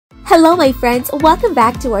Hello my friends, welcome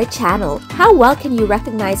back to our channel. How well can you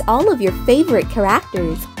recognize all of your favorite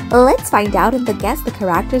characters? Let's find out and guess the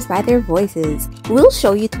characters by their voices. We'll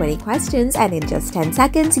show you 20 questions and in just 10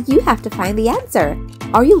 seconds, you have to find the answer.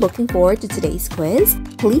 Are you looking forward to today's quiz?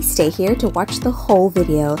 Please stay here to watch the whole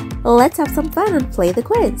video. Let's have some fun and play the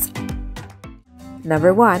quiz.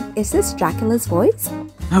 Number 1. Is this Dracula's voice?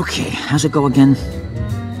 Okay, how's it go again?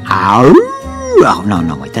 Ow! Oh,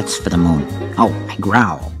 no, wait, that's for the moon. Oh, I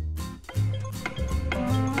growl.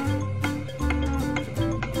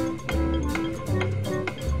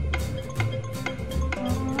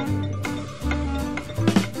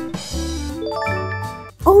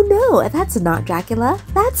 Oh no, that's not Dracula,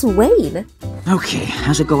 that's Wayne. Okay,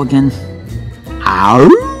 how's it go again? Ow!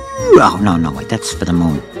 Oh, no, wait, that's for the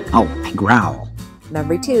moon. Oh, I growl.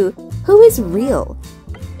 Number 2. Who is real?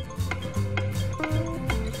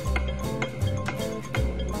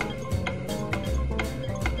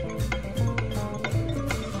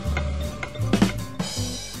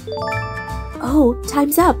 Oh,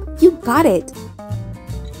 time's up. You got it.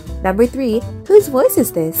 Number 3. Whose voice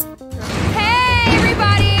is this? Hey,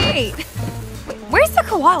 everybody! Where's the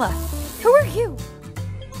koala? Who are you?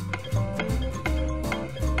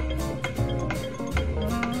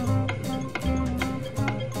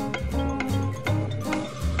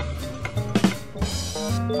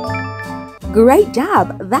 Great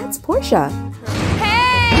job. That's Portia.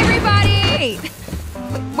 Hey, everybody!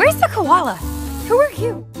 Where's the koala? Who are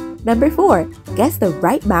you? Number 4. Guess the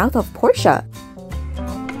right mouth of Portia.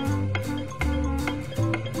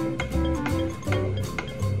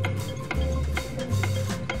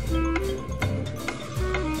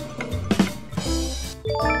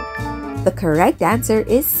 The correct answer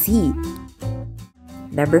is C.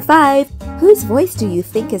 Number 5. Whose voice do you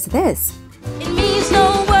think is this? It means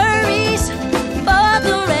no worries for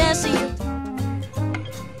the rest of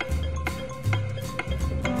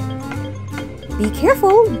you. Be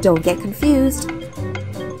careful, don't get confused.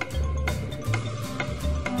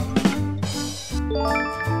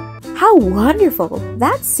 How wonderful!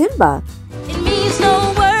 That's Simba. It means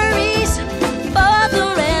no worries for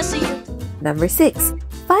the rest of you. Number 6.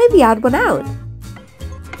 Find the odd one out.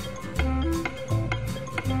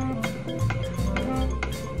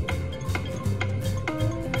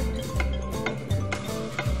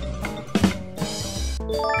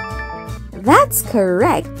 That's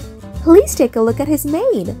correct. Please take a look at his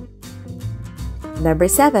mane. Number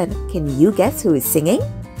 7. Can you guess who is singing?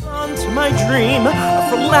 On to my dream of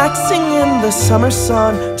relaxing in the summer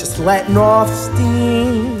sun, just letting off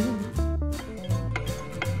steam.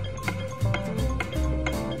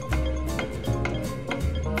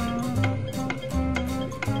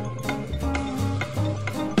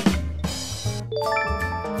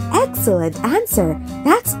 Excellent answer.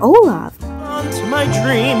 That's Olaf. On to my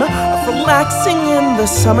dream of relaxing in the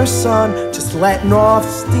summer sun, just letting off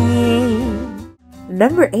steam.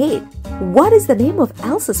 Number 8. What is the name of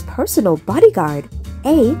Elsa's personal bodyguard?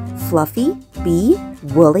 A. Fluffy, B.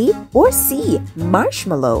 Woolly, or C.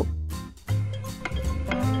 Marshmallow?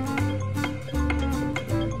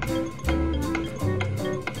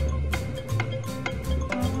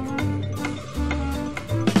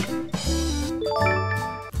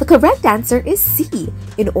 The correct answer is C.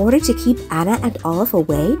 In order to keep Anna and Olaf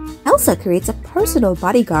away, Elsa creates a personal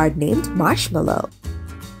bodyguard named Marshmallow.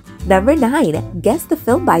 Number 9. Guess the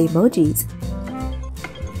film by emojis.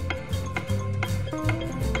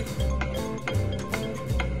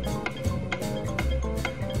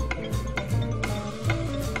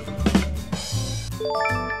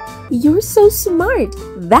 You're so smart!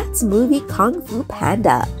 That's movie Kung Fu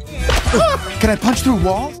Panda. Can I punch through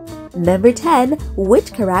walls? Number 10.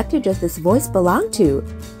 Which character does this voice belong to?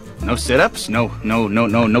 No sit-ups? No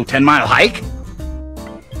 10-mile hike?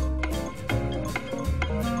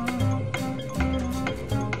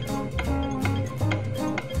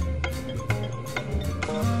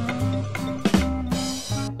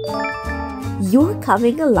 You're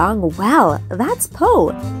coming along well. That's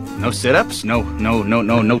Poe. No sit-ups? No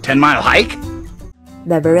 10-mile hike?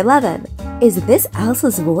 Number 11. Is this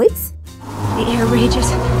Elsa's voice? The air rages.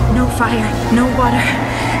 No fire, no water.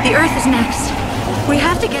 The earth is next. We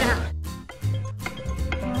have to get out.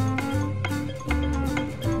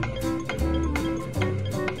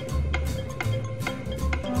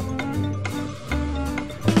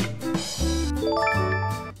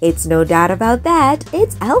 It's no doubt about that.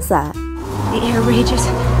 It's Elsa. The air rages.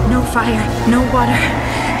 No fire, no water.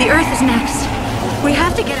 The earth is next. We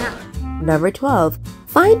have to get out. Number 12.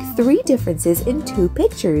 Find 3 differences in 2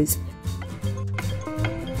 pictures.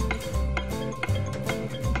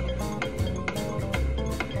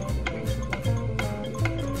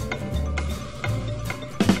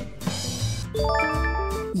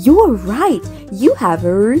 You're right! You have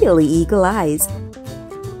really eagle eyes.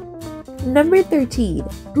 Number 13.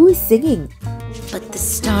 Who is singing? But the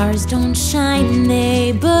stars don't shine,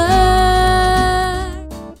 they burn.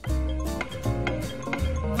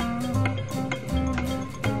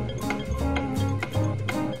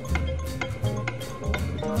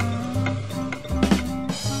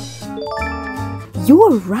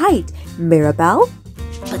 You're right, Mirabelle.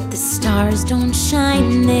 But the stars don't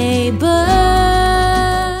shine, they burn.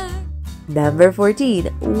 Number 14.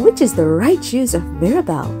 Which is the right shoes of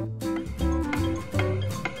Mirabelle?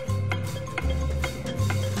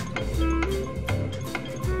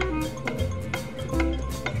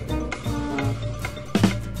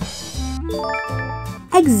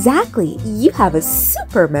 Exactly! You have a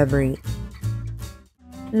super memory.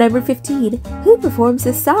 Number 15. Who performs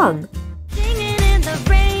this song? Singing in the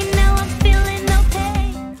rain, now I'm feeling no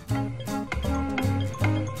pain.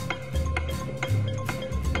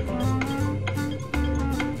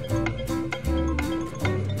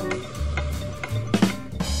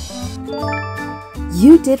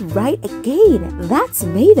 You did right again. That's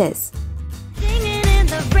Mavis. Singing in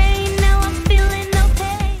the rain, now I'm feeling no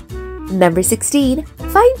pain. Number 16.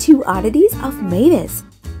 Find two oddities of Mavis.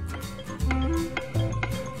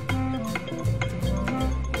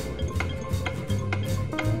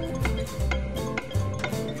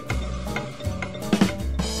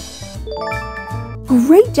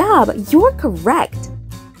 Great job! You're correct.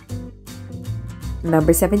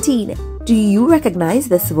 Number 17. Do you recognize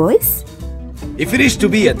this voice? If it is to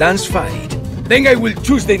be a dance fight, then I will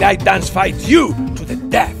Tuesday night dance fight you to the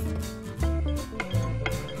death.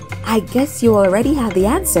 I guess you already have the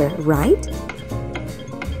answer, right?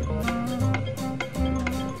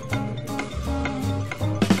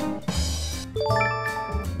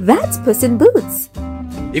 That's Puss in Boots.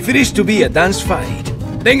 If it is to be a dance fight,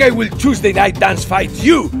 then I will Tuesday night dance fight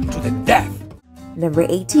you to the death. Number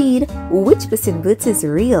 18. Which Puss in Boots is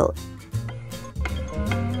real?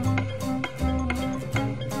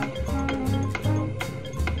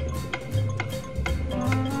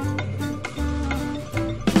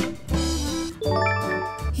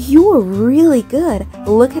 You're really good.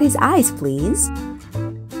 Look at his eyes, please.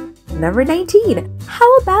 Number 19.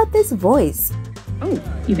 How about this voice? Oh,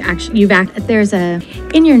 there's a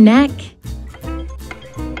in your neck.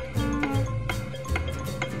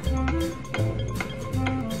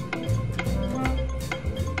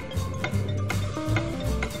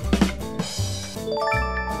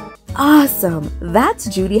 Awesome. That's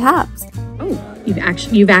Judy Hopps. Oh,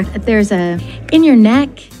 there's a in your neck.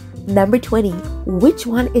 Number 20. Which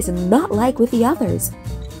one is not like with the others?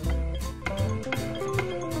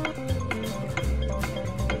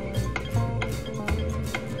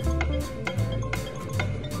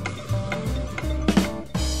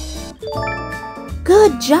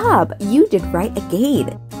 Good job! You did right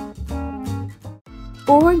again.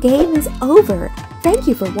 Our game is over. Thank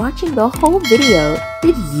you for watching the whole video.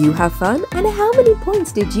 Did you have fun? And how many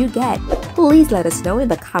points did you get? Please let us know in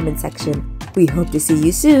the comment section. We hope to see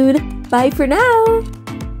you soon. Bye for now!